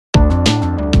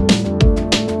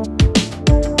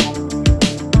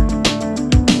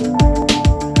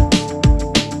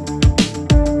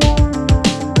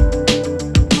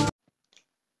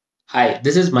Hi,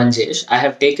 this is Manjesh. I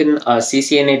have taken a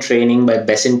CCNA training by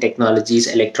Besant Technologies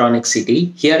Electronic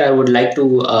City. Here, I would like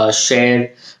to share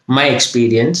my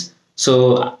experience.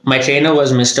 So, my trainer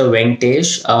was Mr.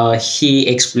 Venkatesh. He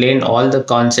explained all the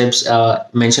concepts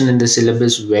mentioned in the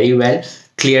syllabus very well,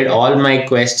 cleared all my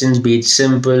questions, be it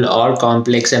simple or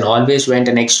complex, and always went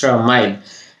an extra mile.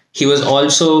 He was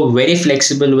also very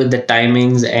flexible with the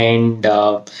timings, and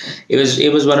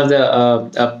it was one of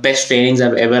the best trainings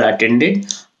I've ever attended.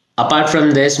 Apart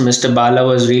from this, Mr. Bala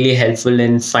was really helpful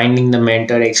in finding the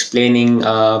mentor, explaining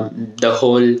the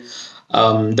whole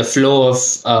the flow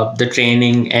of the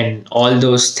training and all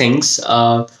those things.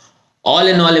 All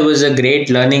in all, it was a great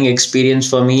learning experience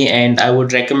for me, and I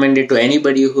would recommend it to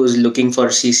anybody who's looking for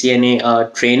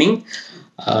CCNA training.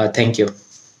 Thank you.